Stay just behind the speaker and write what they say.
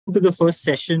to the first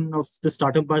session of the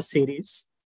Startup Buzz series,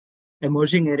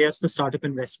 Emerging Areas for Startup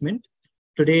Investment.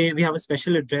 Today, we have a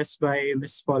special address by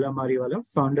Ms. Paula Mariwalla,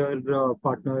 founder,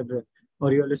 partner,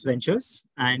 Aureolus Ventures.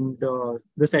 And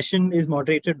the session is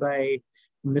moderated by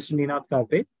Mr. Ninath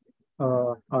Karpe,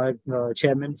 our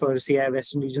chairman for CI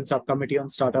Western Region Subcommittee on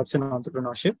Startups and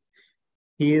Entrepreneurship.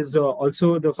 He is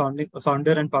also the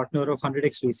founder and partner of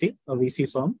 100x VC, a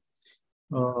VC firm.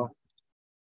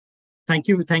 Thank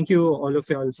you, all of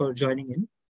you all, for joining in.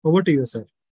 Over to you, sir.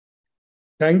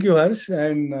 Thank you, Harsh,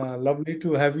 and lovely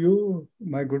to have you,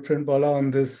 my good friend Paula, on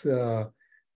this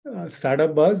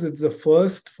Startup Buzz. It's the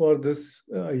first for this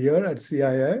year at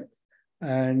CII,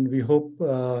 and we hope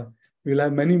we'll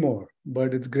have many more.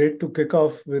 But it's great to kick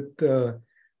off with a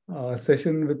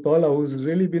session with Paula, who's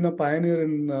really been a pioneer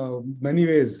in many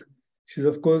ways. She's,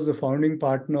 of course, the founding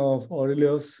partner of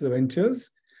Aureolus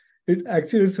Ventures.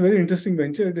 It's a very interesting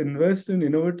venture. It invests in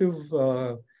innovative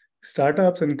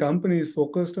startups and companies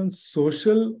focused on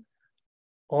social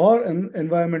or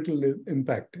environmental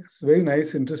impact. It's a very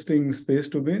nice, interesting space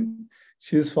to be in.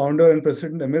 She is founder and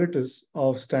president emeritus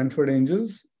of Stanford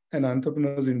Angels and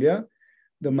Entrepreneurs India,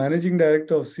 the managing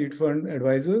director of Seed Fund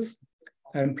Advisors,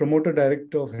 and promoter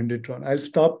director of Hinditron. I'll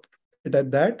stop it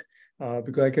at that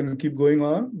because I can keep going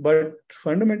on. But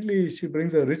fundamentally, she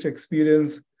brings a rich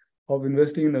experience of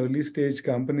investing in early stage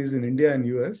companies in India and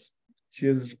US. She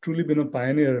has truly been a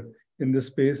pioneer in this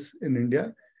space in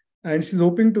India. And she's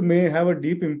hoping to have a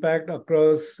deep impact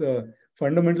across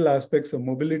fundamental aspects of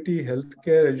mobility,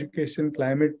 healthcare, education,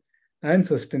 climate, and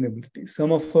sustainability.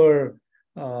 Some of her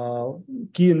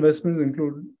key investments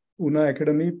include Una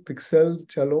Academy, Pixel,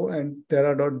 Chalo, and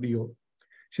Terra.do.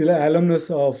 She's an alumnus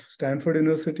of Stanford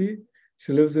University.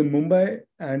 She lives in Mumbai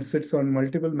and sits on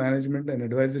multiple management and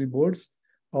advisory boards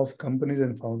of companies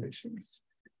and foundations.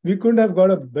 We couldn't have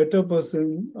got a better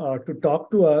person to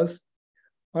talk to us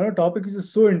on a topic which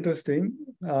is so interesting.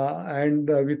 And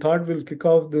we thought we'll kick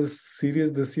off this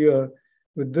series this year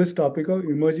with this topic of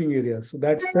emerging areas. So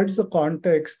that sets the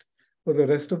context for the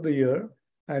rest of the year.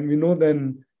 And we know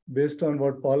then, based on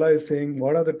what Paula is saying,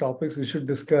 what are the topics we should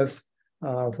discuss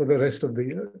for the rest of the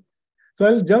year. So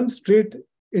I'll jump straight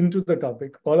into the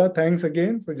topic. Paula, thanks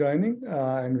again for joining.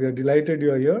 And we are delighted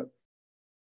you're here.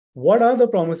 What are the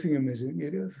promising emerging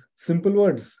areas? Simple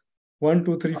words. 1,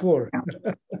 2, 3, 4.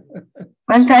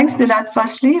 Well, thanks, Ninath,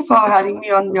 firstly, for having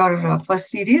me on your first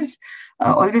series.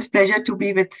 Always pleasure to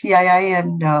be with CII,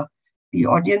 and the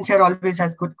audience here always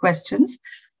has good questions.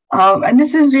 And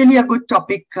this is really a good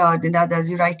topic, Ninath,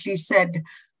 as you rightly said.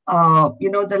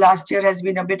 The last year has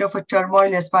been a bit of a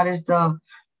turmoil as far as the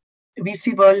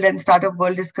VC world and startup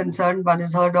world is concerned. One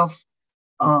has heard of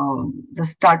the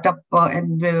startup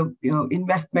and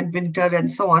investment winter and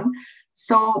so on.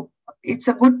 So it's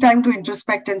a good time to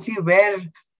introspect and see where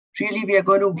really we are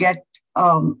going to get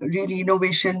really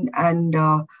innovation and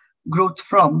growth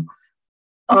from.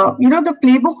 The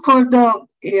playbook for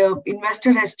the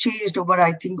investor has changed over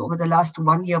the last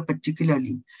 1 year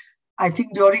particularly. I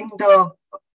think during the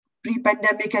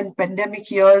pre-pandemic and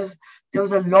pandemic years, there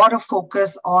was a lot of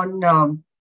focus on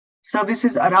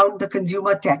services around the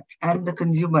consumer tech and the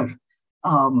consumer.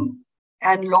 And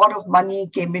a lot of money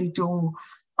came into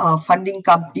funding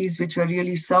companies which were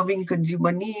really serving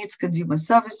consumer needs, consumer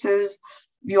services.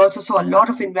 We also saw a lot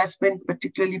of investment,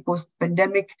 particularly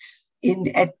post-pandemic, in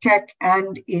edtech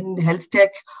and in health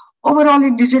tech, overall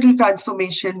in digital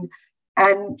transformation,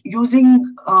 and using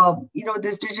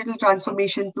this digital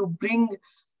transformation to bring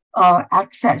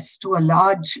access to a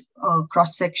large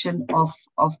cross-section of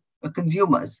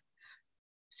consumers.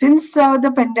 Since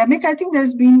the pandemic, I think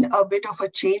there's been a bit of a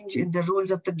change in the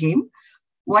rules of the game.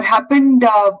 What happened,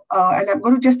 and I'm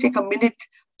going to just take a minute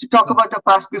to talk about the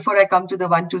past before I come to the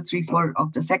 1, 2, 3, 4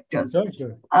 of the sectors.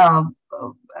 Sure.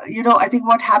 I think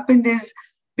what happened is,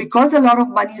 because a lot of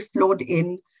money flowed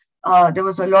in, there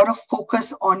was a lot of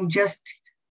focus on just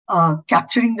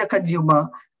capturing the consumer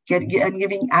and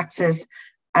giving access,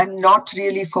 and not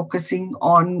really focusing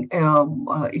on,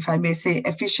 if I may say,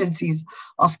 efficiencies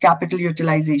of capital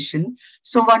utilization.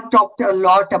 So one talked a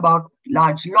lot about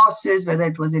large losses, whether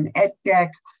it was in edtech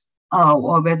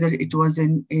or whether it was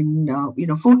in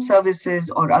food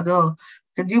services or other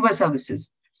consumer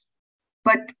services.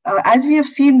 But as we have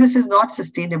seen, this is not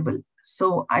sustainable.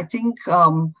 So I think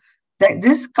that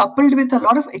this, coupled with a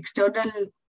lot of external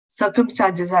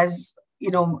circumstances, has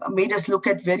made us look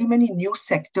at very many new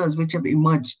sectors which have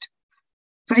emerged.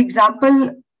 For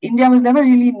example, India was never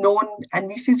really known, and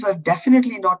VCs were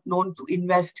definitely not known to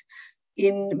invest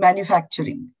in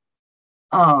manufacturing.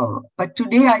 But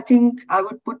today, I think I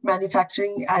would put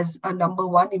manufacturing as a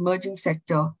 #1 emerging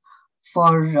sector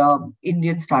for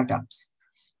Indian startups.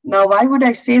 Now, why would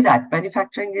I say that?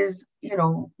 Manufacturing is,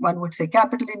 one would say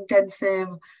capital intensive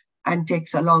and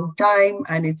takes a long time,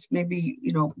 and it's maybe,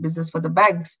 business for the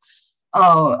banks.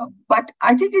 But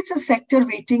I think it's a sector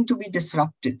waiting to be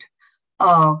disrupted.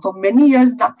 For many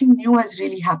years, nothing new has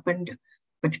really happened,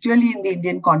 particularly in the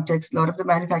Indian context. A lot of the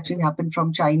manufacturing happened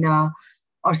from China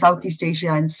or Southeast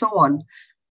Asia and so on.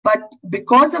 But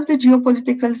because of the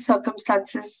geopolitical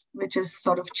circumstances, which has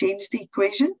sort of changed the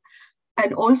equation,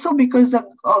 and also because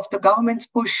of the government's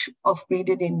push of Made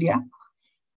in India,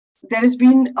 there has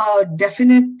been a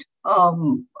definite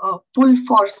pull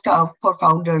for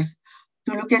founders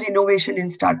to look at innovation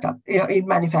in in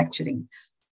manufacturing.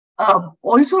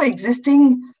 Also,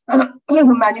 existing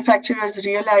manufacturers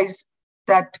realize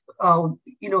that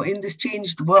in this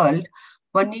changed world,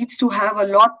 one needs to have a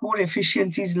lot more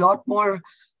efficiencies, a lot more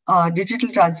digital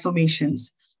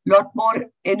transformations, a lot more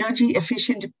energy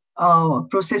efficient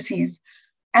processes.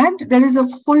 And there is a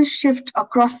full shift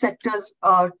across sectors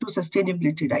to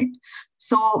sustainability, right?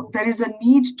 So there is a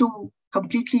need to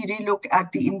completely relook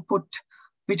at the input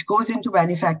which goes into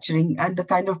manufacturing and the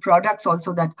kind of products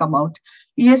also that come out.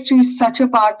 ESG is such a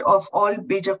part of all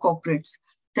major corporates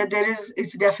that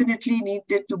it's definitely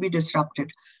needed to be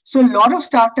disrupted. So a lot of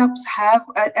startups have,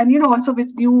 and also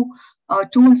with new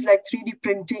tools like 3D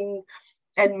printing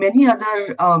and many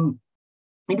other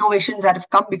innovations that have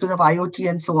come because of IoT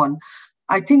and so on.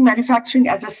 I think manufacturing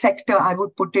as a sector, I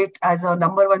would put it as a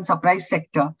number one surprise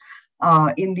sector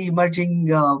in the emerging,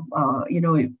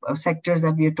 sectors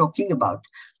that we are talking about.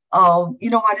 One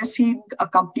has seen a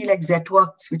company like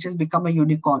ZWorks, which has become a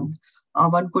unicorn.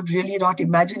 One could really not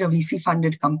imagine a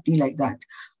VC-funded company like that.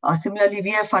 Similarly, we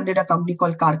have funded a company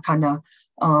called Karkhana,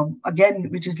 again,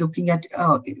 which is looking at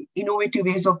innovative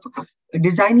ways of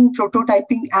designing,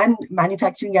 prototyping, and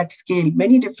manufacturing at scale,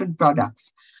 many different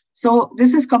products. So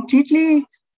this has completely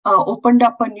opened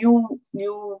up a new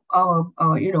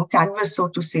canvas, so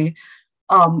to say.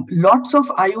 Lots of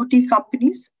IoT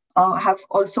companies have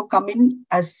also come in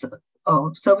as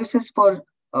services for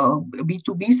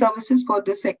B2B services for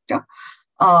this sector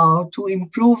to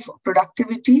improve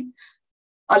productivity.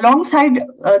 Alongside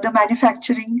the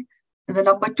manufacturing, the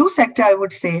number two sector, I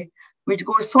would say, which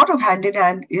goes sort of hand in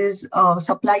hand, is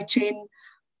supply chain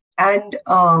and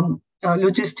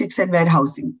logistics and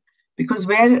warehousing. Because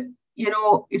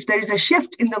if there is a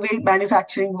shift in the way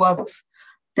manufacturing works,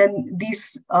 then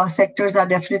these sectors are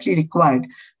definitely required.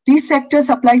 These sectors,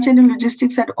 supply chain and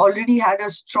logistics, had already had a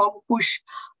strong push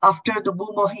after the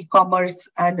boom of e-commerce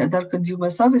and other consumer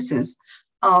services.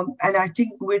 And I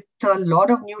think with a lot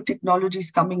of new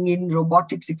technologies coming in,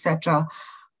 robotics, etc.,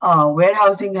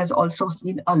 warehousing has also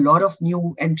seen a lot of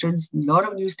new entrants, a lot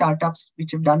of new startups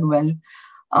which have done well.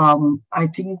 I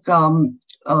think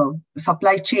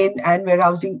supply chain and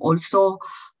warehousing also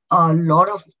a lot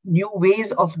of new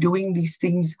ways of doing these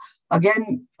things.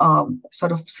 Again,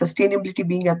 sort of sustainability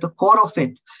being at the core of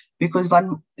it, because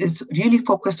one is really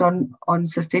focused on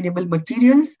sustainable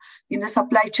materials in the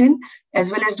supply chain,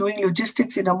 as well as doing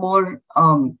logistics in a more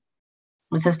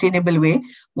sustainable way,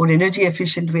 more energy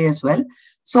efficient way as well.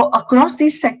 So across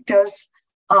these sectors,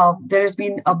 there has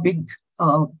been a big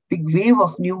wave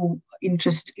of new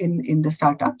interest in the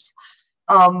startups.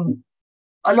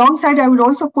 Alongside, I would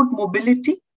also put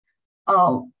mobility.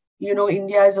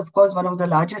 India is, of course, one of the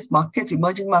largest markets,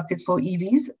 emerging markets for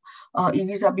EVs.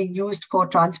 EVs are being used for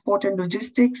transport and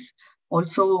logistics,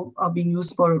 also are being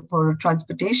used for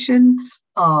transportation,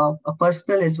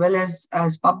 personal as well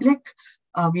as public.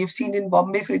 We have seen in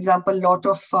Bombay, for example, a lot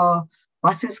of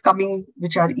buses coming,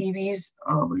 which are EVs.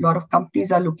 A lot of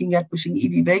companies are looking at pushing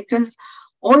EV vehicles.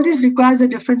 All this requires a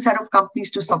different set of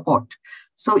companies to support.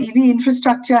 So EV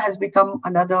infrastructure has become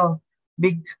another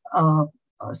big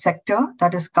sector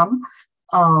that has come.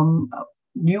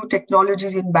 New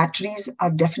technologies in batteries are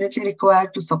definitely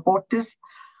required to support this.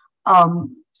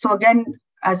 So again,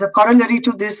 as a corollary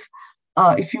to this,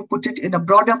 if you put it in a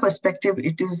broader perspective,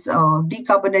 it is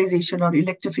decarbonization or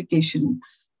electrification,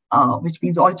 which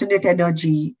means alternate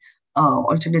energy,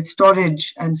 alternate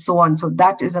storage, and so on. So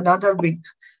that is another big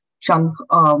chunk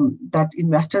that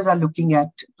investors are looking at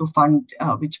to fund,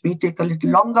 which may take a little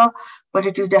longer, but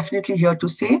it is definitely here to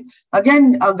stay.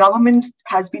 Again, government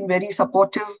has been very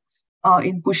supportive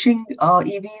in pushing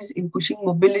EVs, in pushing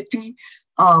mobility.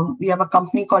 We have a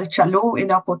company called Chalo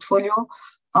in our portfolio,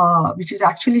 which is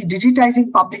actually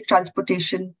digitizing public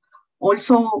transportation,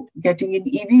 also getting in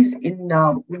EVs,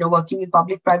 in working in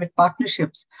public-private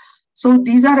partnerships. So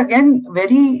these are, again,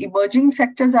 very emerging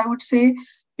sectors, I would say,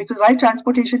 because while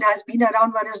transportation has been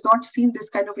around, one has not seen this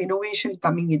kind of innovation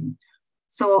coming in.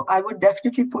 So I would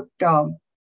definitely put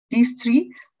these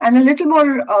three. And a little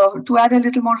more, to add a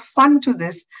little more fun to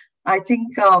this, I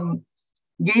think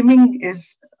gaming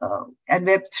is, and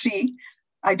Web3,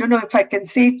 I don't know if I can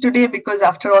say it today because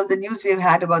after all the news we've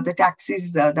had about the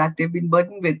taxes that they've been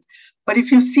burdened with. But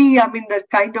if you see, I mean, the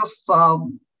kind of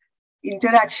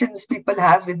interactions people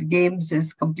have with games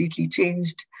is completely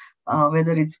changed,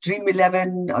 whether it's Dream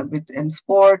 11 in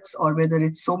sports, or whether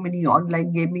it's so many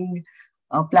online gaming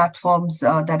platforms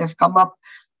that have come up.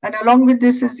 And along with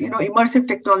this is, immersive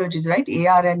technologies, right?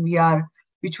 AR and VR,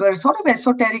 which were sort of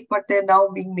esoteric, but they're now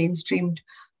being mainstreamed.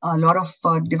 A lot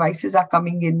of devices are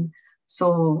coming in.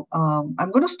 So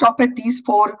I'm going to stop at these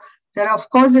four. There are, of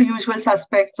course, the usual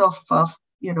suspects of,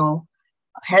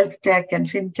 health tech and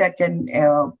fintech and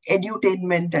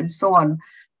edutainment and so on.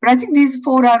 But I think these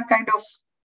four are kind of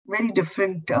very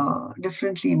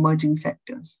differently emerging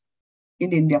sectors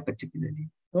in India particularly.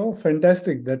 Oh,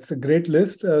 fantastic. That's a great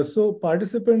list. So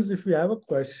participants, if you have a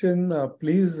question,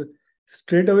 please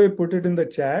straight away put it in the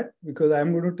chat, because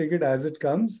I'm going to take it as it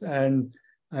comes. And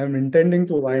I'm intending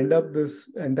to wind up this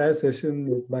entire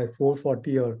session by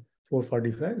 4:40 or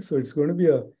 4:45. So it's going to be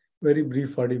a very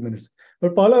brief 40 minutes.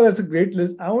 But Paula, that's a great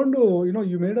list. I want to,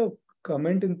 you made a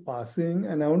comment in passing,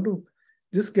 and I want to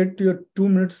just get to your 2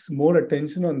 minutes more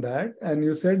attention on that. And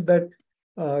you said that,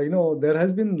 there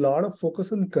has been a lot of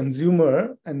focus on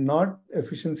consumer and not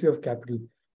efficiency of capital.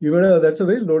 That's a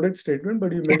very loaded statement,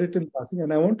 but you made it in passing.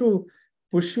 And I want to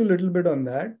push you a little bit on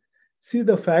that. See,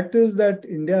 the fact is that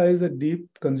India is a deep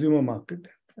consumer market.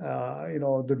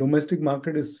 The domestic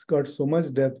market has got so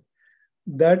much depth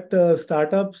that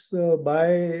startups, by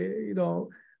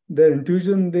their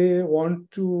intuition, they want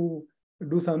to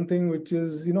do something which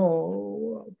is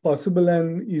possible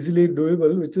and easily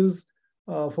doable, which is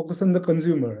focus on the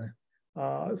consumer.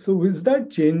 So is that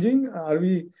changing? Are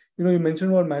we, you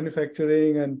mentioned about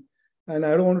manufacturing, and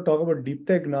I don't want to talk about deep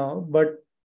tech now, but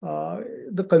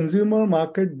the consumer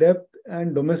market depth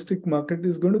and domestic market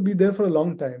is going to be there for a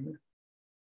long time.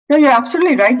 No, you're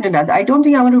absolutely right, Ninad. I don't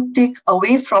think I want to take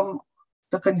away from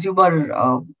the consumer,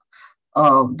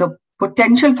 the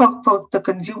potential for the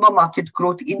consumer market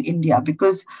growth in India,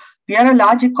 because we are a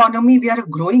large economy, we are a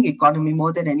growing economy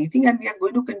more than anything, and we are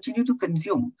going to continue to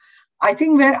consume. I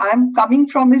think where I'm coming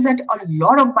from is that a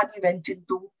lot of money went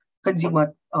into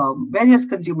consumer, various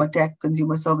consumer tech,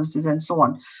 consumer services, and so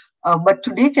on. But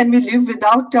today, can we live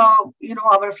without,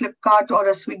 our Flipkart or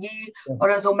a Swiggy or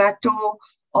a Zomato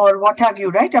or what have you,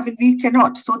 right? I mean, we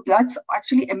cannot. So that's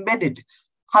actually embedded.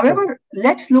 However,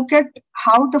 let's look at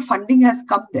how the funding has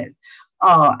come there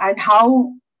and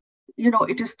how,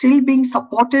 it is still being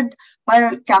supported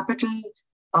by capital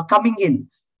coming in.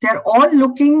 They're all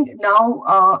looking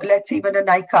now, let's say even a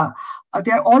Nykaa,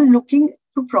 they're all looking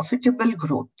to profitable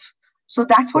growth. So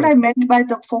that's what I meant by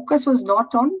the focus was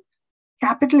not on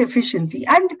capital efficiency.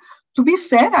 And to be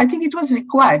fair, I think it was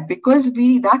required because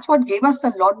that's what gave us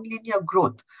the non-linear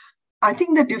growth. I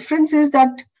think the difference is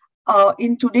that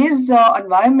in today's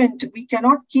environment, we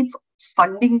cannot keep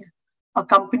funding a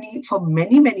company for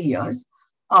many, many years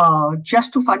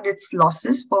just to fund its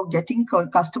losses for getting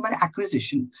customer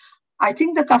acquisition. I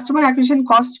think the customer acquisition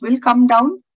costs will come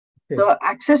down. The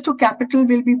access to capital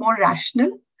will be more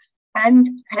rational.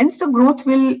 And hence the growth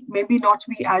will maybe not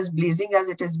be as blazing as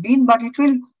it has been, but it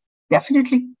will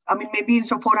definitely, maybe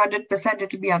instead of 400%,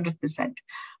 it will be 100%.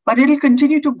 But it will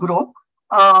continue to grow.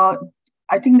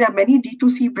 I think there are many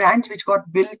D2C brands which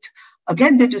got built.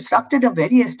 Again, they disrupted a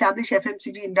very established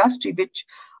FMCG industry, which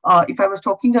if I was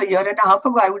talking a year and a half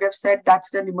ago, I would have said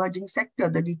that's an emerging sector,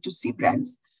 the D2C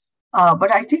brands.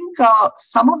 But I think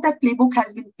some of that playbook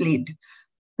has been played.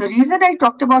 The reason I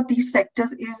talked about these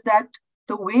sectors is that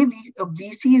the way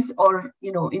VCs or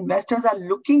investors are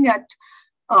looking at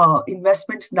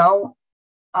investments now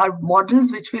are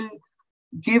models which will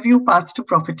give you paths to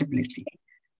profitability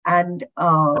and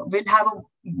will have a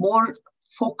more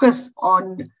focus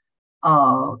on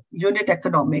unit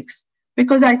economics,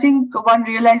 because I think one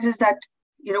realizes that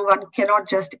one cannot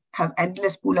just have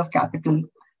endless pool of capital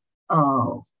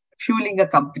fueling a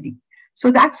company. So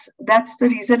that's the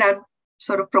reason I'm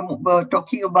sort of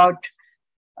talking about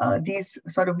these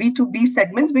sort of B2B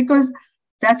segments, because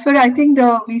that's where I think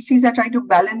the VCs are trying to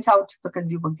balance out the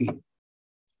consumer game.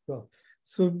 Sure.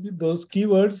 So those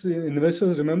keywords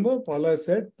investors remember, Paula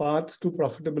said, paths to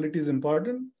profitability is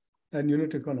important and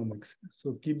unit economics.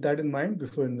 So keep that in mind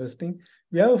before investing.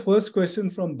 We have a first question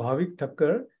from Bhavik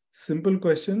Thakkar. Simple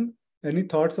question. Any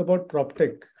thoughts about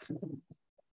PropTech?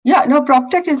 Yeah, no,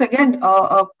 PropTech is again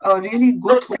a really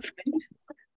good segment.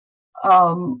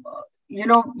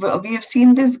 We have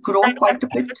seen this grow quite a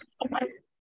bit.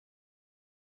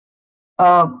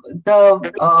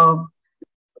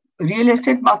 real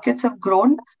estate markets have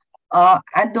grown,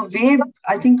 and the way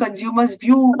I think consumers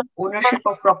view ownership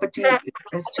of property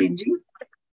is changing.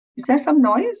 Is there some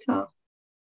noise?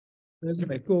 There's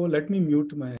an echo. Let me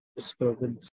mute my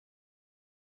disturbance.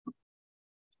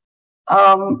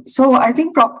 So I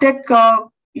think PropTech,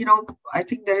 I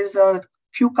think there is a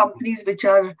few companies which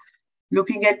are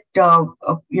looking at,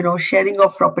 sharing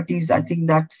of properties. I think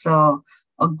that's a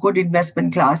good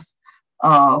investment class.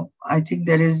 I think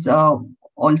there is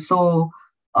also,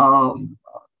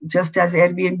 just as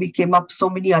Airbnb came up, so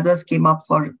many others came up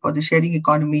for the sharing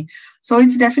economy. So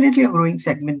it's definitely a growing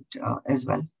segment as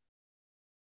well.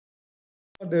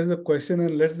 There's a question,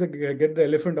 and let's get the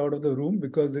elephant out of the room,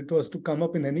 because it was to come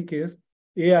up in any case.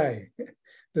 AI.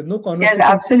 There's no conversation. Yes,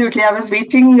 absolutely. I was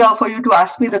waiting for you to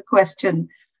ask me the question.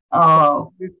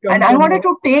 And I wanted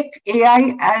to take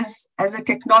AI as a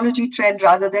technology trend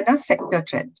rather than a sector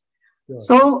trend. Sure.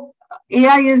 So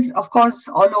AI is, of course,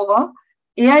 all over.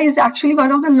 AI is actually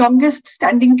one of the longest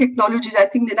standing technologies. I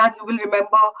think, Ninad, you will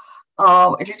remember,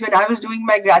 at least when I was doing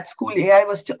my grad school, AI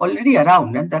was already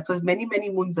around, and that was many, many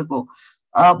moons ago.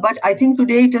 But I think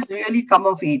today it has really come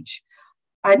of age.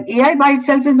 And AI by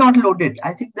itself is not loaded.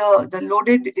 I think the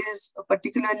loaded is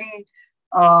particularly,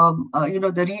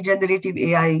 the regenerative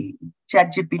AI,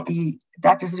 ChatGPT,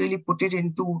 that has really put it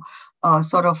into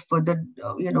sort of the,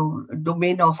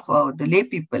 domain of the lay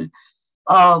people.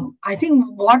 I think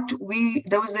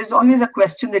there's always a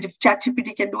question that if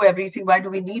ChatGPT can do everything, why do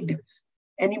we need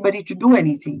anybody to do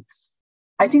anything?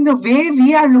 I think the way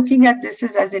we are looking at this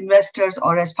is, as investors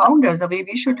or as founders, the way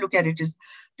we should look at it is,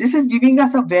 this is giving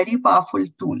us a very powerful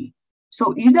tool.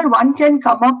 So either one can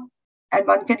come up and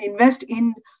one can invest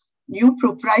in new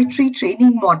proprietary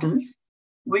training models,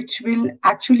 which will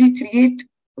actually create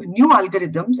new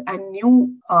algorithms and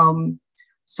new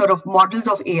sort of models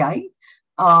of AI,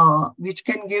 which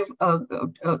can give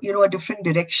a different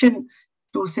direction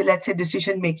to, say, let's say,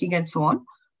 decision making and so on.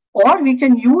 Or we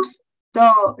can use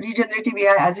the regenerative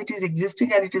AI as it is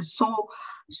existing, and it is so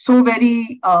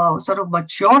very sort of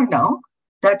mature now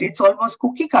that it's almost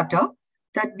cookie cutter,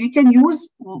 that we can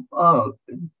use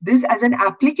this as an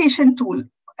application tool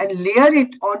and layer it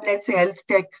on, let's say, health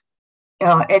tech,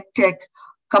 ed tech,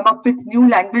 come up with new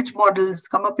language models,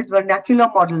 come up with vernacular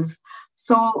models.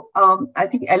 So I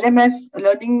think LMS,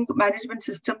 learning management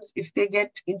systems, if they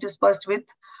get interspersed with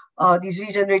these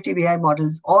regenerative AI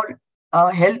models, or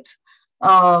health,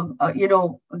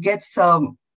 gets a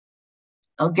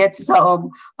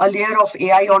layer of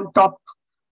AI on top.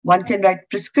 One can write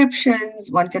prescriptions,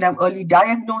 one can have early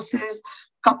diagnosis,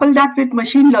 couple that with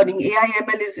machine learning. AI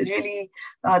ML is really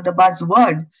the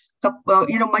buzzword.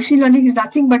 Machine learning is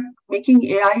nothing but making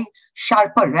AI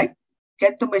sharper, right?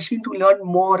 Get the machine to learn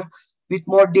more with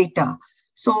more data.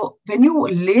 So when you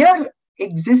layer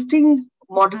existing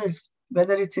models,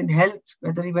 whether it's in health,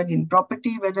 whether even in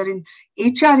property, whether in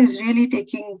HR, is really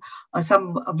taking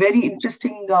some very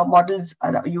interesting models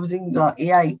using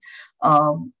AI.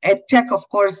 EdTech, of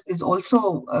course, is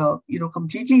also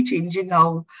completely changing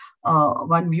how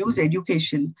one views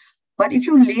education. But if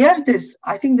you layer this,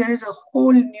 I think there is a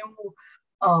whole new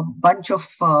bunch of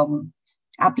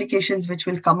applications which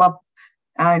will come up,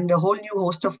 and a whole new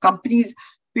host of companies,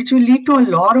 which will lead to a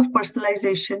lot of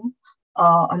personalization,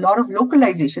 a lot of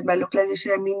localization. By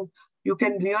localization, I mean you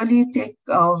can really take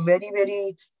very,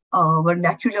 very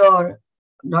vernacular,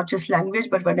 not just language,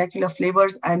 but vernacular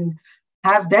flavors, and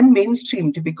have them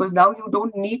mainstreamed, because now you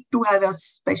don't need to have a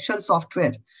special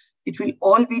software. It will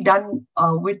all be done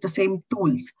with the same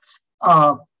tools.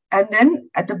 And then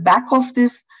at the back of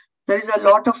this, there is a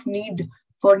lot of need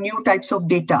for new types of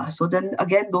data. So then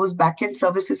again, those backend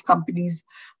services companies,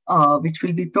 which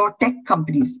will be pure tech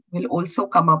companies, will also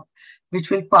come up,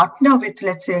 which will partner with,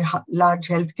 let's say, large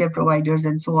healthcare providers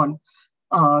and so on,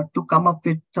 to come up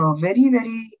with very,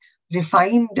 very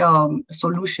refined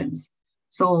solutions.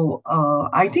 So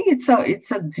I think it's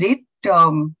a great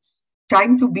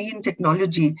time to be in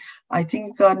technology. I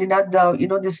think,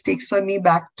 Ninad, this takes me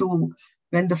back to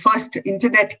when the first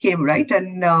internet came, right?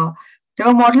 And there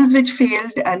were models which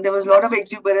failed, and there was a lot of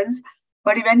exuberance,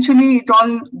 but eventually it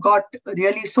all got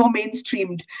really so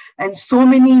mainstreamed, and so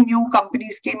many new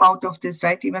companies came out of this,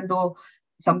 right? Even though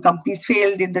some companies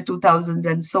failed in the 2000s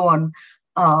and so on.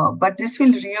 But this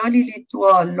will really lead to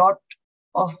a lot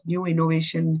of new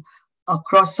innovation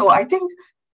across. So I think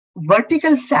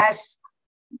vertical SaaS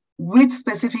with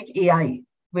specific AI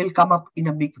will come up in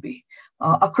a big way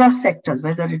across sectors,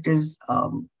 whether it is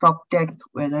prop tech,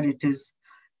 whether it is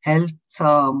health,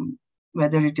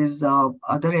 whether it is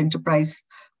other enterprise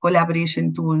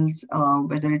collaboration tools,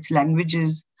 whether it's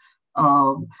languages.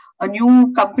 A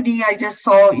new company I just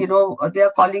saw, they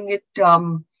are calling it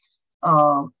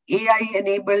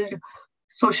AI-enabled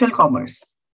social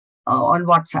commerce on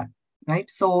WhatsApp, right?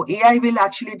 So AI will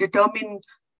actually determine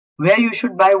where you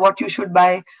should buy, what you should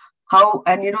buy, how,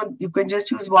 and you can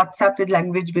just use WhatsApp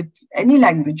with any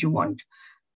language you want.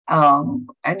 And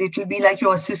it will be like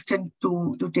your assistant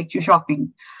to take you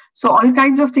shopping. So all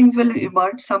kinds of things will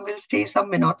emerge. Some will stay, some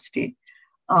may not stay.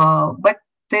 But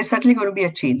there's certainly going to be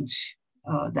a change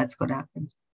that's going to happen.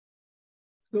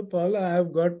 So, Paula, I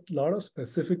have got a lot of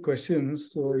specific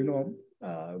questions. So,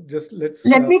 just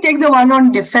Let me take the one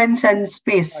on defense and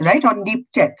space, right? On deep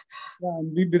tech. Yeah,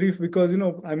 and be brief because,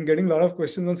 I'm getting a lot of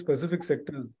questions on specific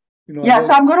sectors.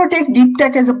 So I'm going to take deep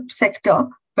tech as a sector,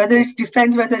 whether it's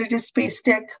defense, whether it is space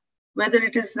tech, whether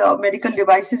it is medical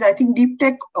devices. I think deep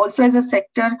tech also as a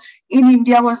sector in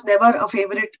India was never a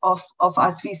favorite of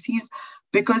us VCs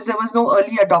because there was no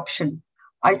early adoption.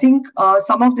 I think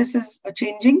some of this is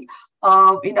changing.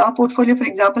 In our portfolio, for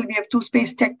example, we have 2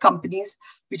 space tech companies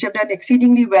which have done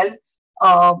exceedingly well.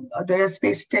 There are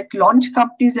space tech launch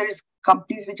companies. There is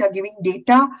companies which are giving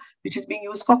data, which is being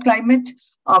used for climate,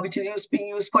 which is being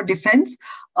used for defense.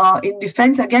 In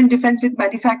defense, again, defense with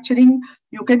manufacturing,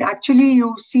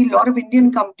 you see a lot of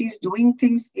Indian companies doing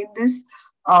things in this,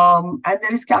 and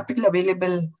there is capital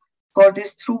available for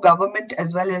this through government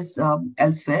as well as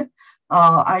elsewhere.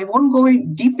 I won't go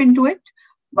deep into it,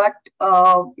 but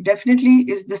definitely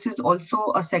this is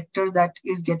also a sector that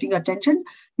is getting attention.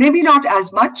 Maybe not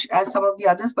as much as some of the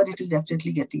others, but it is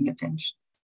definitely getting attention.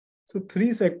 So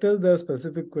 3 sectors, the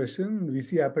specific question,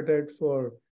 VC appetite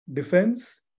for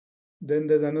defense. Then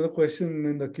there's another question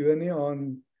in the Q&A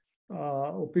on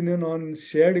opinion on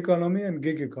shared economy and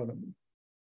gig economy.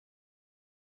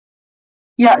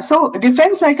 Yeah, so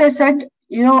defense, like I said,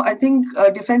 I think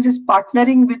defense is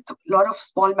partnering with a lot of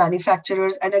small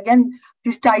manufacturers. And again,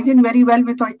 this ties in very well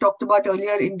with what I talked about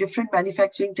earlier in different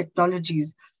manufacturing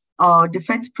technologies.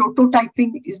 Defense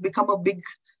prototyping is become a big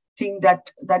thing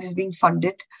that is being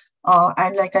funded.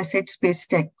 And like I said, space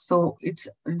tech. So it's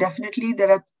definitely,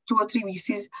 there are 2 or 3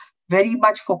 VCs very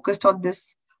much focused on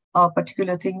this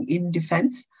particular thing in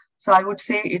defense. So I would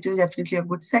say it is definitely a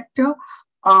good sector.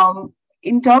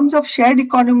 In terms of shared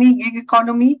economy, gig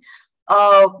economy,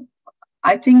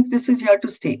 I think this is here to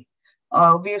stay.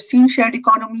 We have seen shared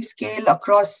economy scale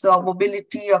across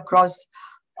mobility, across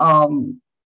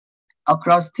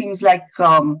things like,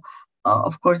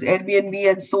 of course,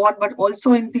 Airbnb and so on, but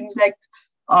also in things like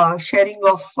sharing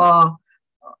of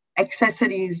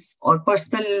accessories or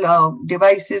personal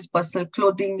devices, personal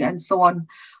clothing, and so on.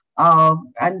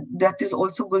 And that is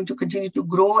also going to continue to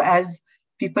grow as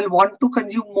people want to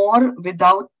consume more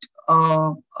without,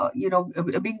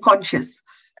 being conscious.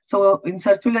 So in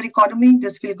circular economy,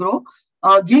 this will grow.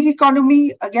 Gig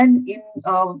economy, again,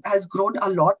 has grown a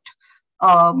lot.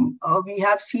 We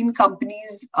have seen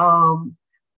companies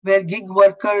where gig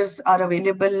workers are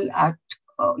available at,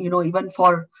 even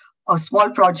for a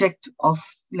small project of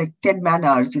like 10 man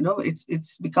hours.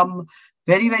 It's become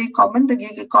very, very common, the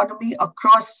gig economy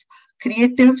across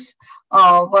creatives.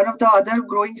 One of the other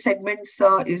growing segments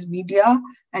is media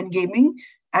and gaming.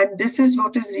 And this is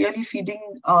what is really feeding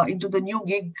into the new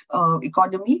gig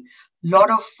economy. A lot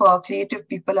of creative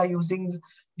people are using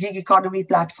gig economy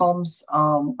platforms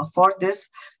for this.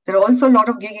 There are also a lot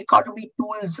of gig economy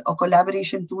tools or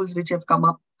collaboration tools which have come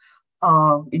up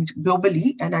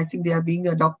globally, and I think they are being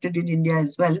adopted in India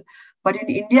as well. But in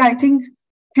India, I think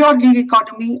pure gig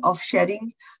economy of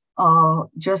sharing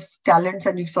just talents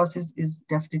and resources is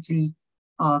definitely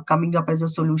coming up as a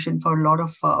solution for a lot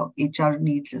of HR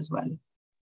needs as well.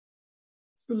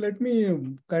 So let me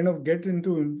kind of get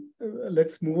into,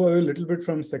 let's move away a little bit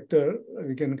from sector.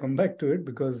 We can come back to it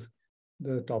because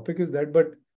the topic is that,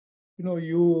 but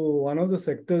one of the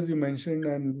sectors you mentioned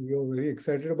and you're very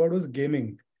excited about was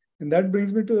gaming. And that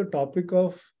brings me to the topic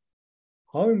of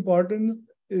how important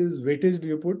is weightage do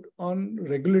you put on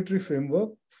regulatory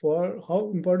framework for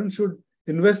how important should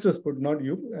investors put, not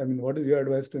you. I mean, what is your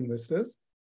advice to investors?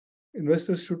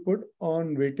 Investors should put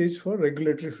on weightage for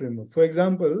regulatory framework. For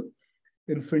example,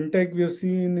 in fintech, we have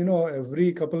seen,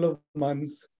 every couple of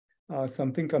months,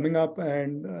 something coming up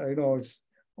and, it's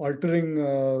altering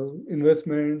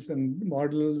investments and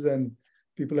models, and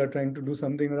people are trying to do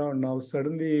something around. Now,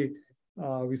 suddenly,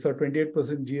 we saw 28%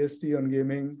 GST on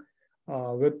gaming.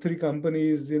 Web3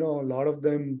 companies, a lot of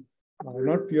them,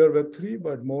 not pure Web3,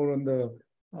 but more on the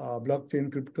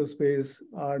blockchain crypto space,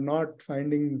 are not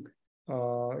finding,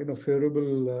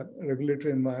 favorable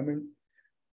regulatory environment.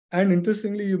 And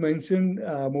interestingly, you mentioned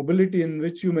mobility, in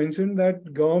which you mentioned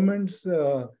that government's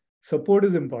support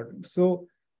is important. So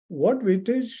what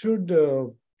weightage should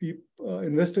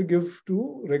investor give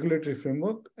to regulatory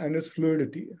framework and its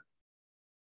fluidity?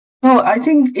 No, I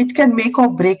think it can make or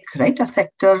break, right, a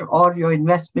sector or your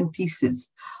investment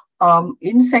thesis.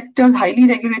 In sectors, highly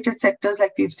regulated sectors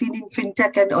like we've seen in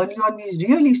fintech, and early on we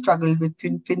really struggled with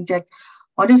fintech,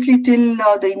 honestly, till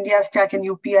the India Stack and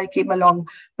UPI came along.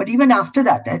 But even after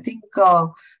that, I think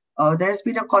there's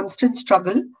been a constant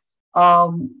struggle.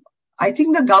 I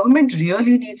think the government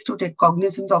really needs to take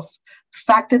cognizance of the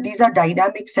fact that these are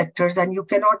dynamic sectors and you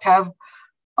cannot have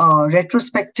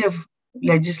retrospective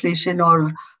legislation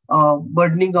or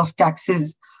burdening of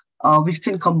taxes, which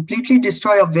can completely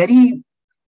destroy a very,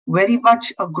 very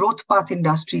much a growth path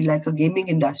industry like a gaming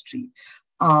industry.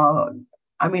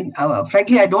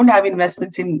 Frankly, I don't have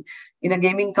investments in a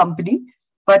gaming company,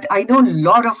 but I know a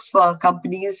lot of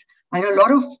companies. I know a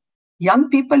lot of young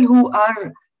people who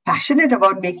are passionate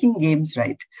about making games,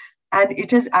 right? And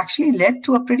it has actually led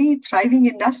to a pretty thriving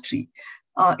industry.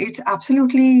 It's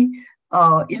absolutely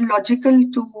illogical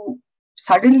to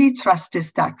suddenly thrust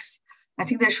this tax. I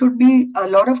think there should be a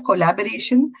lot of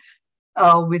collaboration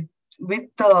with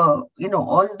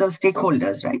all the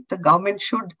stakeholders, right? The government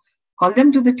should call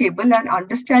them to the table and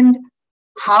understand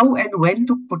how and when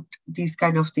to put these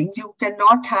kind of things. You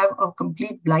cannot have a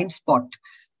complete blind spot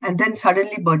and then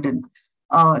suddenly burden.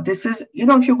 This is,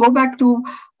 if you go back to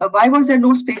why was there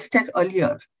no space tech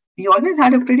earlier? We always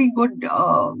had a pretty good,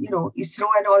 ISRO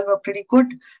and all were pretty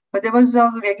good, but there was a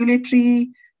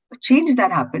regulatory change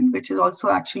that happened, which has also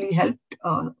actually helped,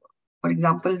 for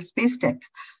example, space tech.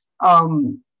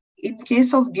 In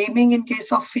case of gaming, in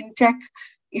case of fintech,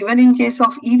 even in case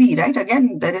of EV, right?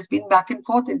 Again, there has been back and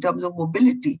forth in terms of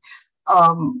mobility.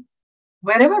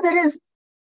 Wherever there is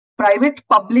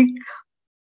private-public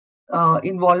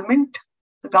involvement,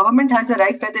 the government has a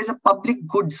right where there's a public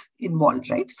goods involved,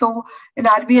 right? So an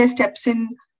RBI steps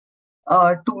in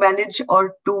to manage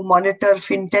or to monitor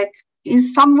fintech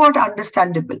is somewhat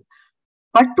understandable.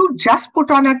 But to just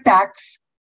put on a tax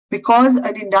because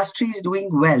an industry is doing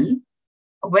well,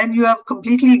 when you have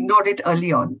completely ignored it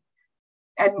early on,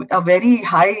 and a very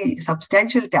high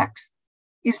substantial tax,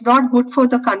 is not good for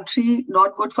the country,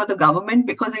 not good for the government,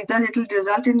 because either it will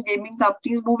result in gaming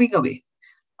companies moving away.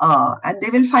 And they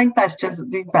will find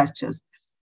green pastures.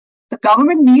 The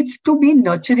government needs to be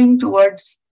nurturing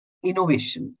towards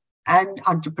innovation and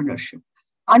entrepreneurship.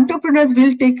 Entrepreneurs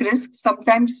will take risks.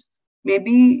 Sometimes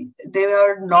maybe they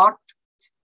are not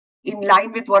in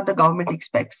line with what the government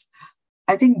expects.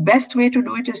 I think best way to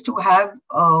do it is to have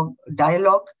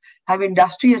dialogue, have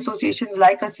industry associations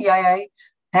like a CII,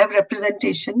 have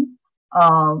representation,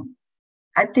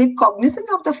 and take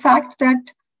cognizance of the fact that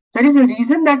there is a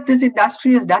reason that this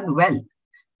industry has done well.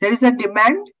 There is a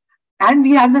demand and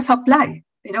we have the supply.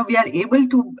 We are able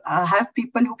to have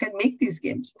people who can make these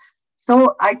games.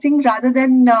 So I think rather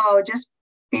than just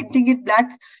painting it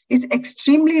black, it's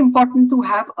extremely important to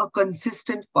have a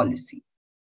consistent policy.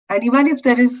 And even if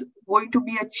there is going to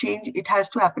be a change, it has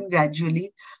to happen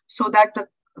gradually so that the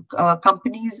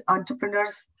companies,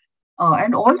 entrepreneurs,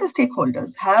 and all the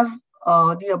stakeholders have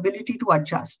the ability to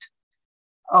adjust.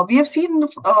 We have seen,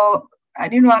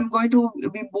 and I'm going to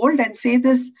be bold and say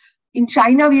this, in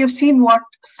China, we have seen what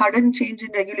sudden change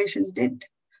in regulations did.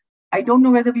 I don't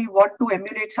know whether we want to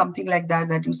emulate something like that,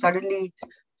 that you suddenly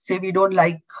say we don't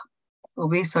like the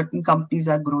way certain companies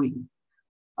are growing.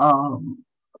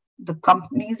 The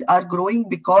companies are growing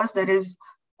because there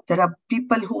are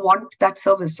people who want that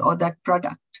service or that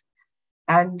product,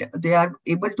 and they are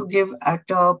able to give at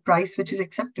a price which is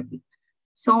acceptable.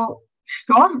 So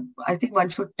sure, I think one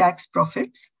should tax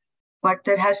profits, but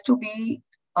there has to be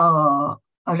a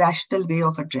rational way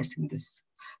of addressing this.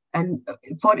 And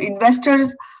for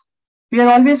investors, we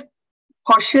are always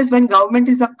cautious when government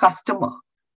is a customer.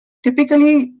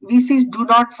 Typically, VCs do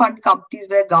not fund companies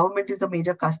where government is the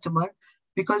major customer,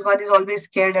 because one is always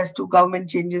scared as to government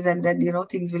changes and then,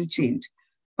 things will change.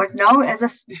 But now,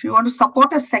 if you want to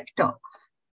support a sector,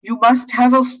 you must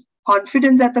have a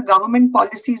confidence that the government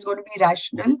policy is going to be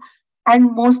rational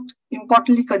and most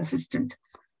importantly, consistent.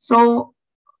 So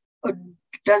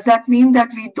does that mean that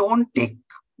we don't take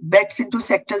bets into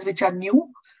sectors which are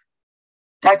new?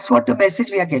 That's what the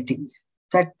message we are getting,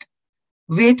 that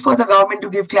wait for the government to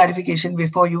give clarification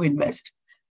before you invest.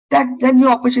 Then your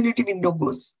opportunity window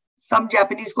goes. Some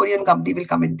Japanese, Korean company will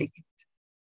come and take it.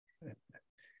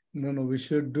 No, we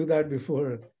should do that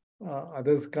before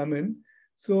others come in.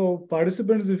 So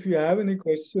participants, if you have any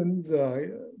questions,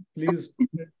 please,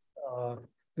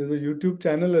 there's a YouTube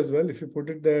channel as well. If you put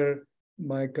it there,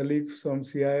 my colleagues from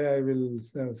CII will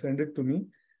send it to me.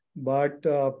 But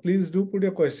please do put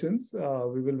your questions.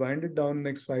 We will wind it down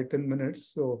next 5-10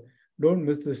 minutes. So don't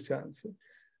miss this chance.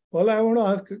 Paula, I want to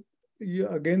ask you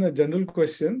again a general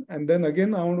question. And then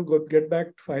again, I want to get back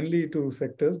finally to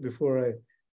sectors before I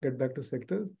get back to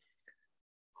sectors.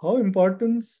 How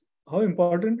important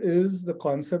is the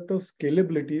concept of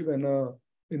scalability when an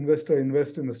investor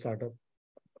invests in a startup?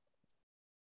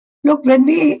 Look, when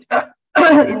we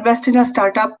invest in a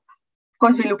startup, of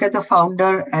course, we look at the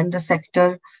founder and the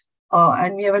sector,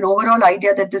 and we have an overall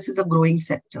idea that this is a growing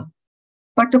sector.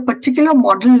 But the particular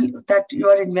model that you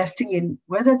are investing in,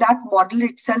 whether that model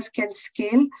itself can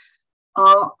scale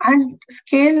and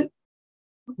scale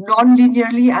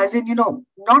non-linearly, as in,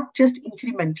 not just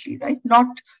incrementally, right?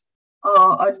 Not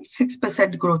a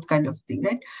 6% growth kind of thing,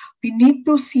 right? We need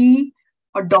to see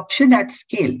adoption at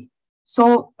scale.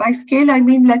 So by scale, I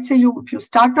mean, let's say if you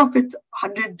start off with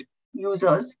 100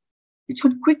 users, it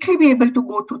should quickly be able to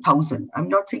go to 1,000. I'm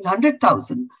not saying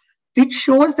 100,000, which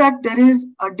shows that there is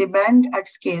a demand at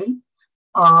scale.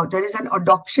 There is an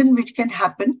adoption which can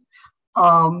happen.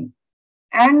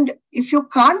 And if you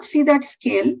can't see that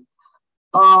scale,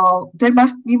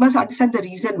 we must understand the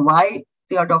reason why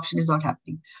the adoption is not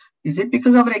happening. Is it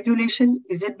because of regulation?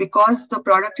 Is it because the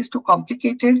product is too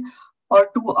complicated or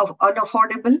too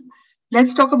unaffordable?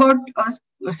 Let's talk about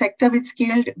a sector which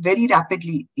scaled very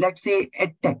rapidly. Let's say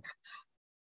EdTech.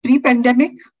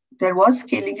 Pre-pandemic, there was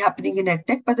scaling happening in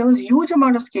EdTech, but there was a huge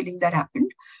amount of scaling that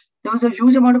happened. There was a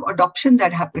huge amount of adoption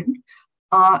that happened.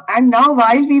 And now,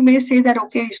 while we may say that,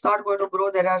 okay, it's not going to grow,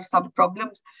 there are some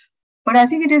problems, but I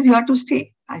think it is here to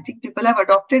stay. I think people have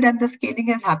adopted and the scaling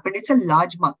has happened. It's a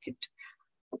large market.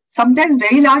 Sometimes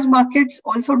very large markets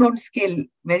also don't scale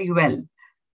very well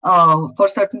for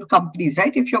certain companies,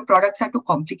 right? If your products are too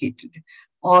complicated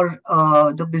or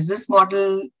the business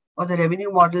model or the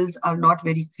revenue models are not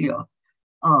very clear.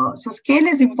 So scale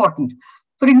is important.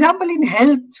 For example, in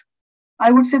health,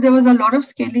 I would say there was a lot of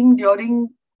scaling during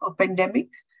a pandemic,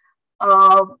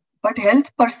 but health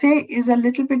per se is a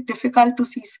little bit difficult to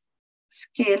see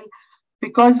scale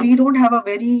because we don't have a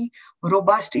very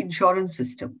robust insurance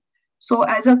system. So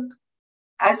as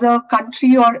a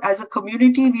country or as a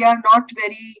community, we are not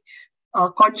very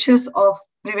conscious of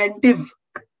preventive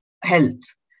health.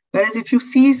 Whereas if you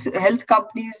see health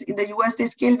companies in the US, they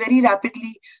scale very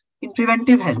rapidly in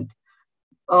preventive health.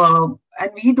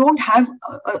 And we don't have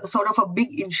a sort of a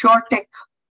big insurtech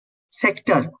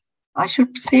sector. I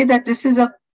should say that this is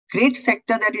a great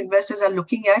sector that investors are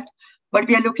looking at, but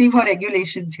we are looking for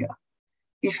regulations here.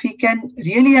 If we can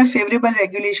really have favorable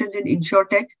regulations in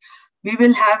insurtech, we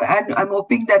will have, and I'm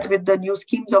hoping that with the new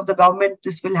schemes of the government,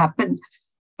 this will happen.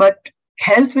 But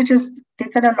health, which has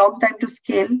taken a long time to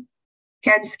scale,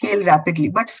 can scale rapidly.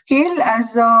 But scale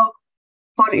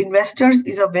for investors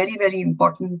is a very, very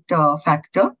important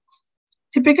factor.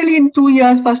 Typically in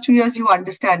first 2 years, you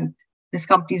understand this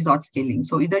company is not scaling.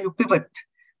 So either you pivot,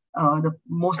 the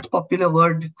most popular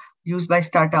word used by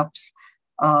startups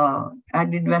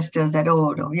and investors that,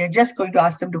 oh, no, we are just going to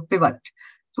ask them to pivot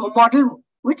to a model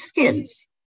which scales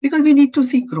because we need to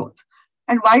see growth.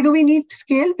 And why do we need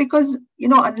scale? Because,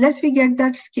 unless we get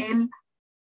that scale,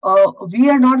 we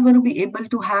are not going to be able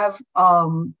to have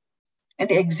an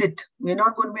exit. We're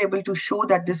not going to be able to show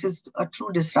that this is a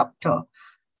true disruptor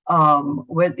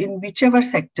in whichever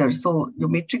sector. So your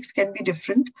matrix can be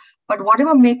different, but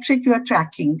whatever metric you are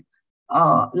tracking,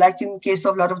 like in case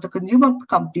of a lot of the consumer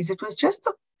companies, it was just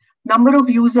the number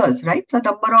of users, right? The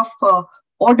number of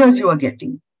orders you are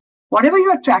getting. Whatever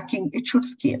you are tracking, it should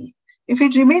scale. If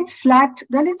it remains flat,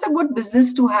 then it's a good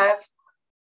business to have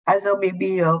as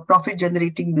maybe a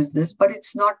profit-generating business, but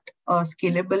it's not a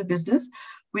scalable business,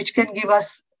 which can give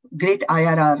us great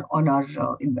IRR on our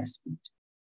investment.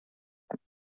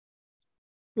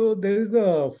 So there is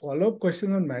a follow-up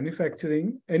question on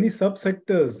manufacturing. Any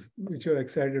subsectors which you're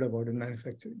excited about in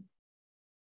manufacturing?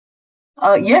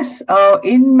 Yes,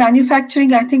 in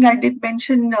manufacturing, I think I did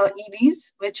mention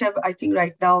EVs, which have, I think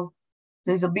right now,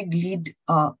 there's a big lead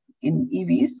in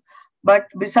EVs. But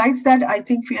besides that, I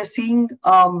think we are seeing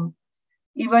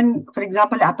even, for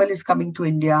example, Apple is coming to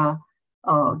India.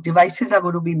 Devices are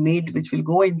going to be made, which will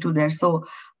go into there. So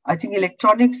I think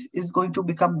electronics is going to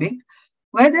become big.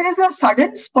 Where there is a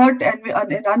sudden spurt and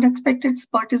an unexpected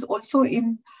spurt is also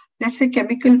in, let's say,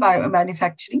 chemical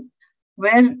manufacturing,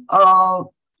 where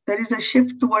there is a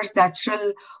shift towards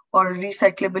natural or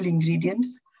recyclable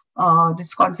ingredients.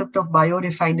 This concept of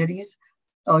biorefineries,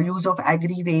 use of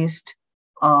agri-waste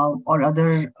or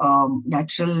other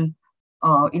natural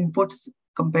inputs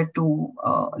compared to,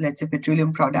 let's say,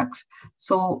 petroleum products.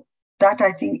 That,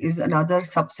 I think, is another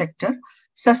subsector.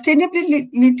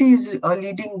 Sustainability is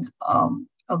leading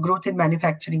growth in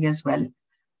manufacturing as well.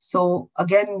 So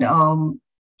again,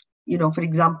 for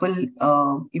example,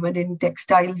 even in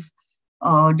textiles,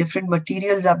 different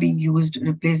materials are being used to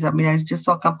replace. I mean, I just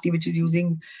saw a company which is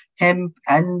using hemp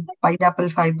and pineapple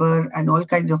fiber and all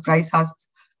kinds of rice husks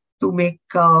to make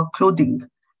clothing.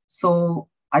 So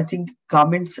I think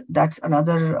garments, that's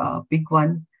another big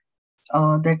one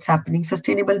that's happening.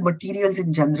 Sustainable materials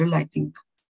in general, I think,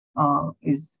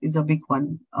 is a big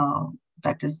one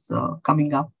that is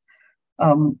coming up.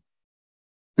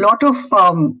 Lot of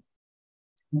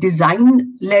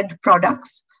design-led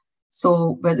products.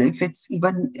 So whether if it's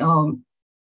even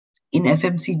in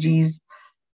FMCGs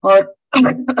or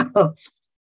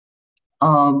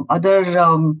other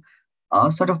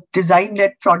sort of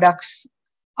design-led products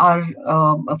are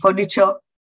furniture,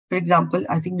 for example.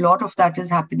 I think a lot of that is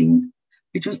happening,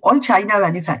 which was all China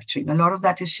manufacturing. A lot of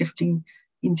that is shifting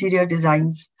interior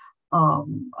designs.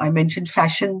 I mentioned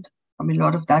fashion. I mean, a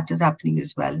lot of that is happening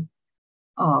as well.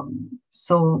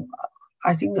 So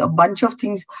I think a bunch of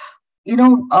things,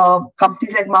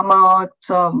 companies like Mamaearth,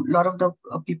 a lot of the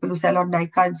people who sell on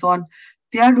Nykaa and so on,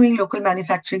 they are doing local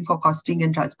manufacturing for costing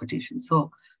and transportation. So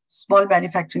small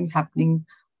manufacturing is happening.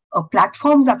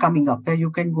 Platforms are coming up where you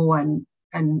can go and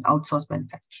outsource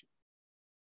manufacturing.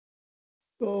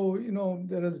 So,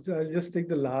 I'll just take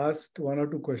the last one or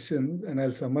two questions and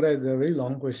I'll summarize. They're very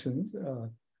long questions.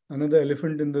 Another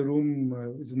elephant in the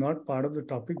room is not part of the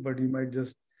topic, but you might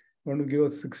just want to give a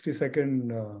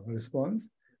 60-second response.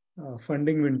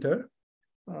 Funding winter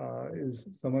is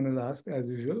someone has asked as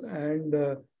usual. And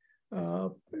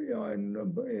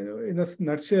in a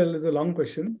nutshell, is a long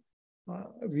question.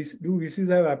 Do VCs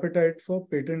have appetite for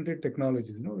patented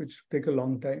technologies, which take a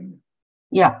long time?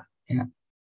 Yeah.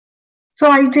 So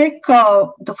I'll take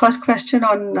the first question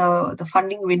on the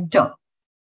funding winter.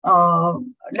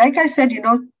 Like I said,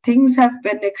 things have,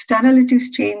 when externalities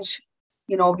change,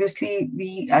 obviously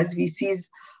we as VCs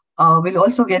will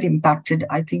also get impacted.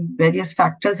 I think various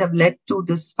factors have led to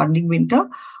this funding winter.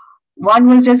 One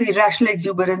was just irrational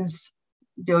exuberance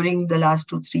during the last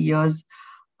 2-3 years,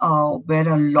 where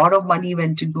a lot of money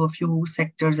went into a few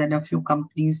sectors and a few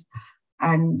companies,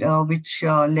 and which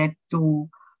led to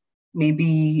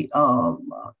maybe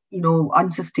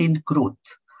unsustained growth.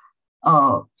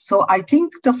 So I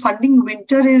think the funding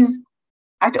winter is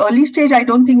at early stage. I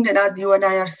don't think, Ninad, you and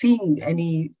I are seeing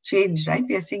any change, right?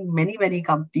 We are seeing many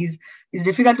companies. It's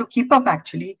difficult to keep up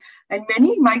actually. And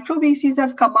many micro VCs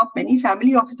have come up, many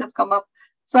family offices have come up.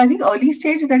 So I think early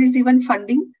stage there is even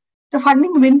funding. The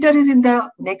funding winter is in the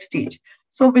next stage.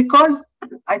 So because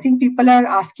I think people are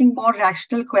asking more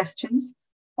rational questions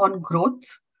on growth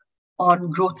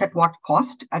at what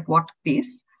cost, at what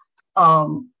pace,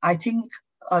 I think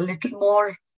a little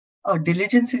more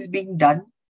diligence is being done.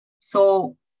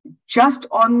 So just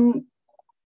on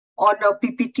a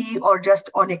PPT or just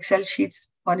on Excel sheets,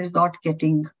 one is not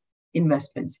getting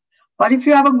investments. But if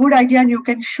you have a good idea and you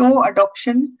can show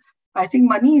adoption, I think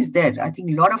money is there. I think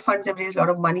a lot of funds have raised a lot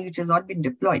of money which has not been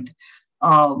deployed.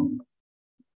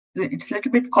 It's a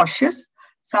little bit cautious.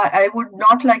 So I would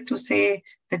not like to say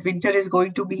that winter is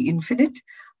going to be infinite.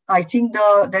 I think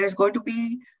there is going to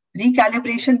be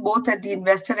recalibration both at the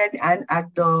investor end and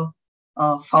at the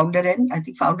founder end. I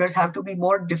think founders have to be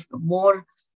more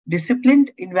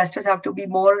disciplined. Investors have to be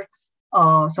more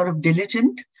sort of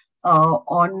diligent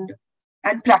and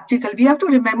practical. We have to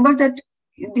remember that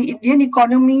in the Indian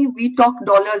economy, we talk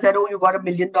dollars that, you got $1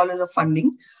 million of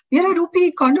funding. We are a rupee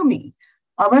economy.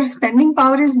 Our spending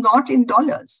power is not in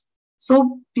dollars.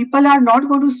 So people are not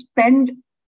going to spend,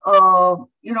 $10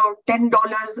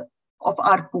 of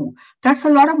ARPU. That's a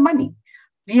lot of money.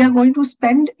 We are going to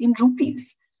spend in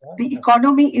rupees. The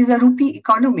economy is a rupee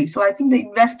economy. So I think the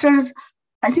investors,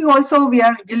 I think also we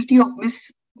are guilty of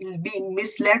being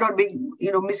misled or being,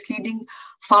 misleading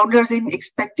founders in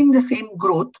expecting the same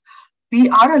growth. We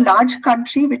are a large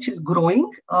country which is growing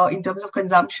in terms of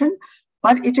consumption,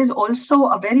 but it is also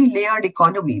a very layered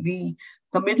economy.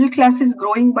 The middle class is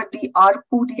growing, but the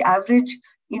ARPU, the average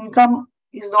income,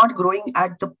 is not growing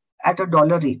at a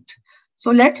dollar rate.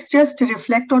 So let's just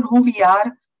reflect on who we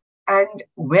are and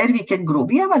where we can grow.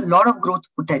 We have a lot of growth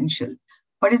potential,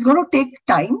 but it's going to take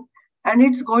time, and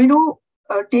it's going to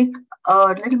take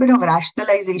a little bit of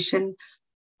rationalization.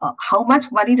 How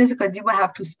much money does the consumer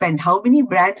have to spend? How many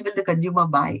brands will the consumer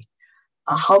buy?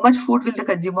 How much food will the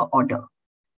consumer order?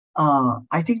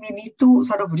 I think we need to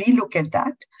sort of relook at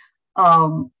that.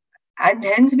 And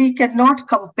hence we cannot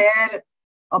compare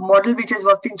a model which has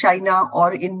worked in China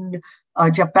or in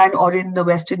Japan or in the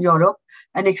Western Europe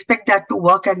and expect that to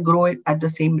work and grow at the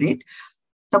same rate.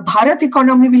 The Bharat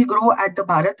economy will grow at the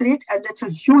Bharat rate, and that's a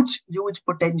huge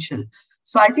potential.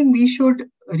 So I think we should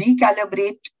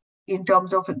recalibrate in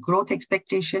terms of growth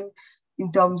expectation, in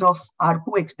terms of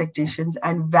ARPU expectations,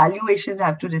 and valuations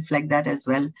have to reflect that as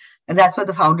well. And that's what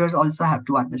the founders also have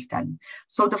to understand.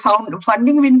 So the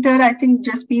funding winter, I think,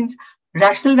 just means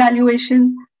rational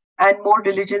valuations and more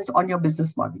diligence on your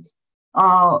business models.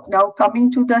 Now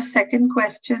coming to the second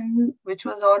question, which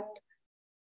was on,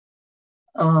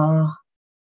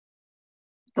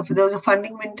 there was a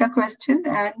funding winter question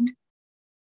and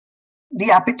the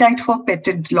appetite for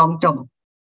patent long term,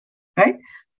 right?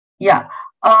 Yeah.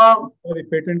 Sorry,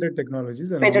 patented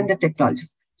technologies. Patented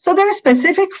technologies. So there are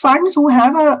specific funds who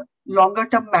have a longer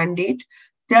term mandate.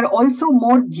 They are also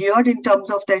more geared in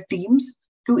terms of their teams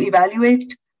to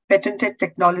evaluate patented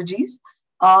technologies.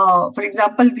 For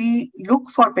example, we look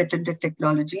for patented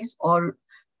technologies,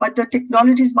 but the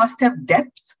technologies must have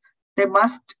depth. They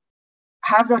must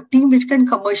have the team which can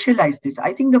commercialize this.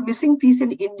 I think the missing piece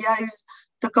in India is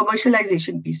the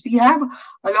commercialization piece. We have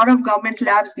a lot of government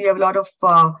labs. We have a lot of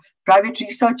private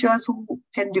researchers who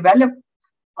can develop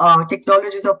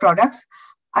technologies or products.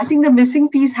 I think the missing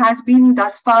piece has been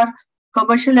thus far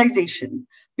commercialization,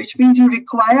 which means you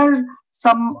require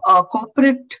some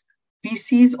corporate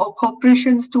VCs or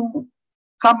corporations to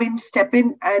come in, step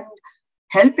in and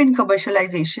help in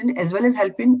commercialization as well as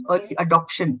help in early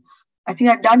adoption. I think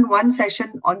I've done one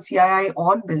session on CII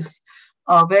on this,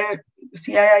 where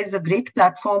CII is a great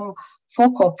platform for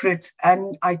corporates.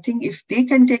 And I think if they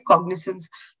can take cognizance,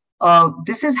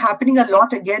 this is happening a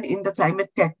lot again in the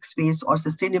climate tech space or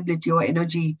sustainability or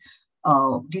energy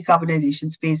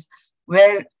decarbonization space,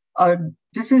 where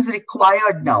this is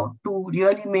required now to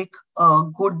really make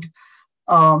good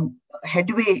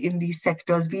headway in these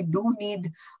sectors. We do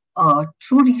need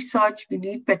true research, we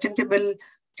need patentable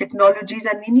technologies,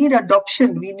 and we need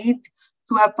adoption. We need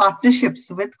to have partnerships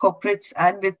with corporates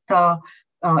and with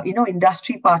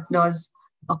industry partners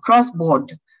across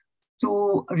board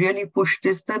to really push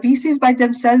this. The VCs by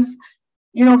themselves,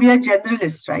 we are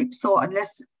generalists, right? So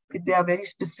unless they are very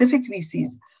specific VCs,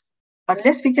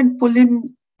 unless we can pull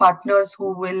in partners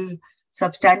who will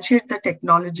substantiate the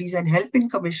technologies and help in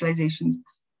commercializations,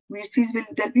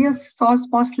 there'll be a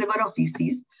small sliver of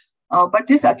VCs. But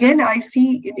this, again, I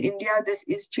see in India, this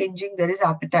is changing. There is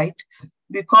appetite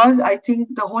because I think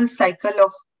the whole cycle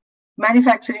of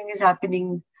manufacturing is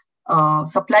happening,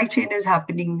 supply chain is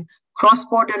happening,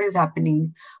 cross-border is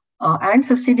happening, and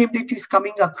sustainability is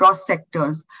coming across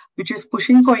sectors, which is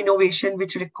pushing for innovation,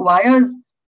 which requires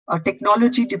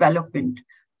technology development.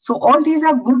 So all these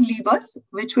are good levers,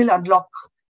 which will unlock,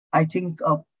 I think,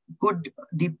 a good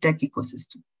deep tech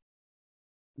ecosystem.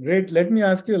 Great. Let me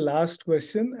ask you a last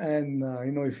question. And,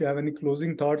 if you have any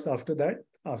closing thoughts after that,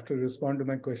 after you respond to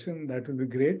my question, that will be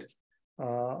great.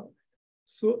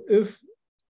 So if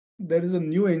there is a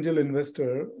new angel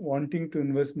investor wanting to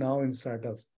invest now in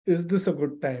startups, is this a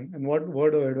good time? And what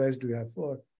word of advice do you have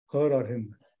for her or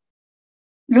him?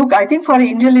 Look, I think for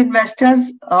angel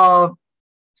investors,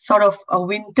 sort of a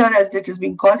winter, as it is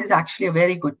being called, is actually a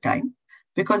very good time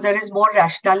because there is more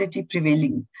rationality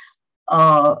prevailing.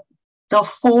 The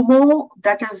FOMO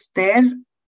that is there,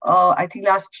 I think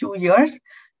last few years,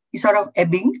 is sort of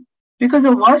ebbing because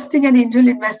the worst thing an angel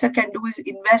investor can do is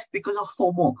invest because of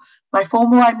FOMO. By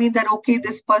FOMO, I mean that, okay,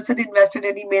 this person invested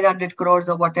and he made 100 crores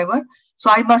or whatever, so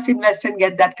I must invest and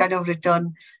get that kind of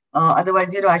return.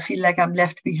 Otherwise, I feel like I'm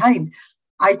left behind.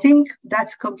 I think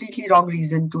that's a completely wrong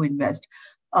reason to invest.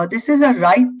 This is a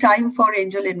right time for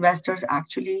angel investors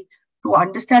actually to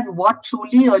understand what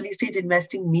truly early stage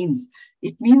investing means.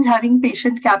 It means having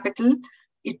patient capital.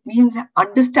 It means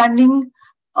understanding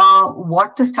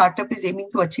what the startup is aiming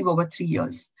to achieve over 3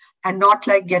 years and not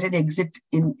like get an exit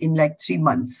in like 3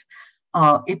 months.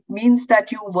 It means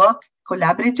that you work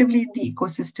collaboratively in the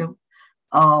ecosystem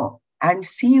and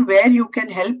see where you can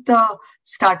help the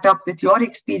startup with your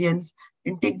experience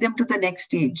and take them to the next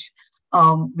stage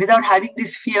without having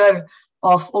this fear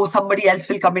of, oh, somebody else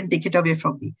will come and take it away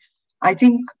from me. I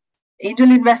think angel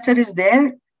investor is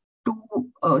there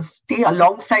to stay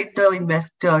alongside the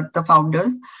investor, the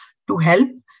founders, to help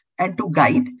and to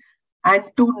guide and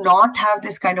to not have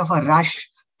this kind of a rush,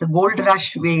 the gold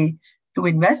rush way to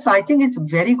invest. So I think it's a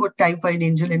very good time for an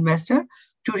angel investor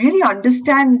to really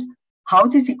understand how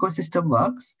this ecosystem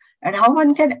works and how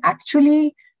one can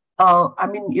actually,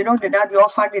 Ninad, your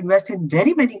fund invests in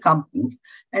very many companies,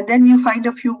 and then you find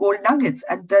a few gold nuggets.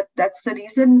 And that's the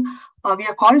reason we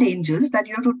are called angels, that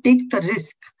you have to take the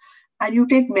risk and you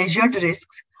take measured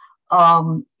risks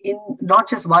in not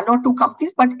just 1 or 2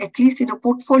 companies, but at least in a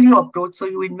portfolio approach. So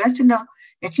you invest in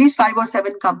at least 5 or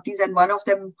 7 companies, and one of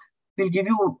them will give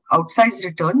you outsized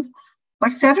returns,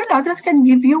 but several others can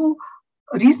give you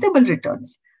reasonable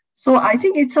returns. So I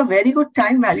think it's a very good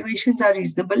time. Valuations are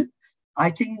reasonable. I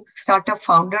think startup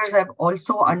founders have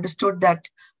also understood that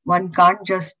one can't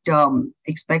just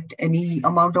expect any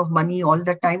amount of money all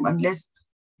the time unless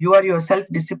you are yourself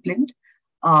disciplined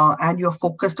and you're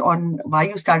focused on why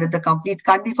you started the company. It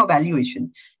can't be for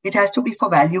valuation. It has to be for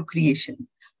value creation.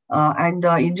 And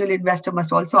the angel investor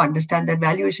must also understand that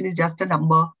valuation is just a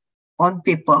number on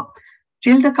paper.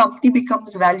 Till the company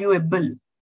becomes valuable,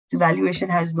 the valuation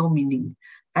has no meaning.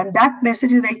 And that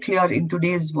message is very clear in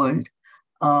today's world.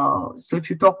 So if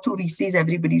you talk to VCs,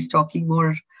 everybody's talking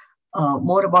more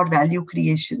about value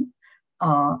creation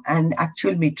and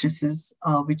actual matrices,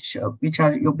 which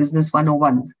are your business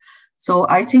 101. So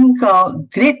I think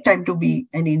great time to be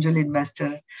an angel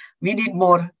investor. We need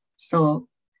more. So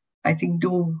I think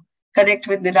do connect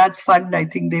with Nilad's fund. I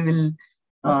think they will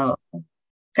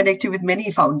connect you with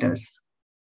many founders.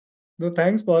 No,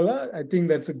 thanks, Paula. I think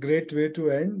that's a great way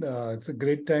to end. It's a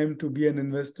great time to be an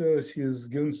investor. She has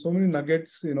given so many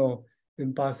nuggets.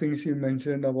 In passing, she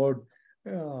mentioned about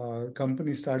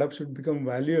company startups should become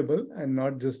valuable and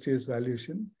not just chase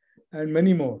valuation, and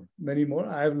many more.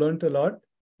 I have learned a lot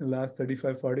in the last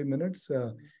 35, 40 minutes.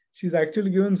 She's actually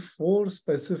given 4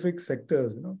 specific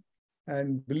sectors,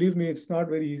 and believe me, it's not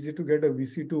very easy to get a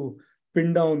VC to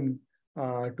pin down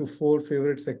to 4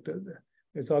 favorite sectors.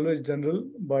 It's always general,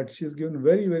 but she's given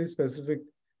very, very specific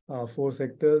 4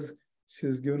 sectors.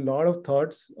 She's given a lot of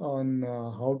thoughts on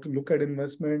how to look at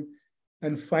investment.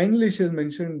 And finally, she has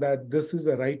mentioned that this is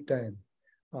the right time.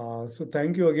 So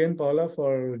thank you again, Paula,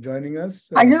 for joining us.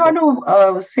 I just want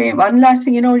to say one last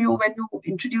thing. When you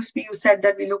introduced me, you said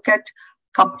that we look at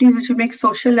companies which will make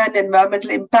social and environmental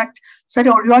impact. So at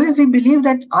Oriolis, we believe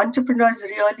that entrepreneurs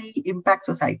really impact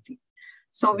society.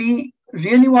 So we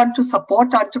really want to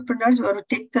support entrepreneurs who want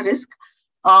to take the risk.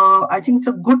 I think it's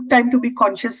a good time to be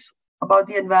conscious about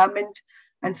the environment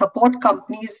and support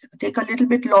companies, take a little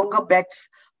bit longer bets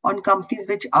on companies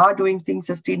which are doing things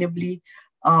sustainably.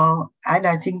 And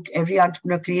I think every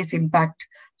entrepreneur creates impact.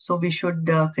 So we should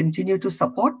continue to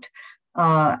support.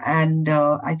 And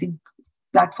I think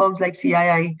platforms like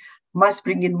CII must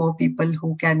bring in more people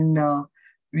who can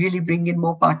really bring in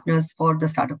more partners for the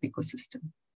startup ecosystem.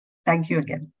 Thank you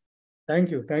again.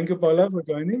 Thank you. Thank you, Paula, for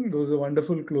joining. Those are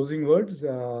wonderful closing words.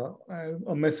 A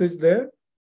message there,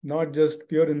 not just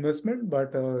pure investment,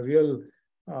 but a real,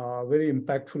 very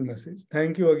impactful message.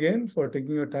 Thank you again for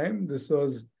taking your time. This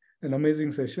was an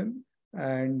amazing session,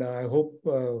 and I hope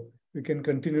we can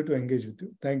continue to engage with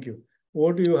you. Thank you.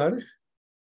 Over to you, Harsh.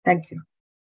 Thank you.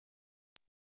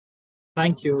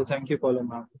 Thank you. Thank you, Paula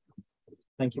ma'am.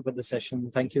 Thank you for the session.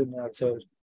 Thank you, Niyad sir.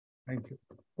 Thank you.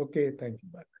 Okay, thank you.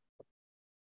 Bye.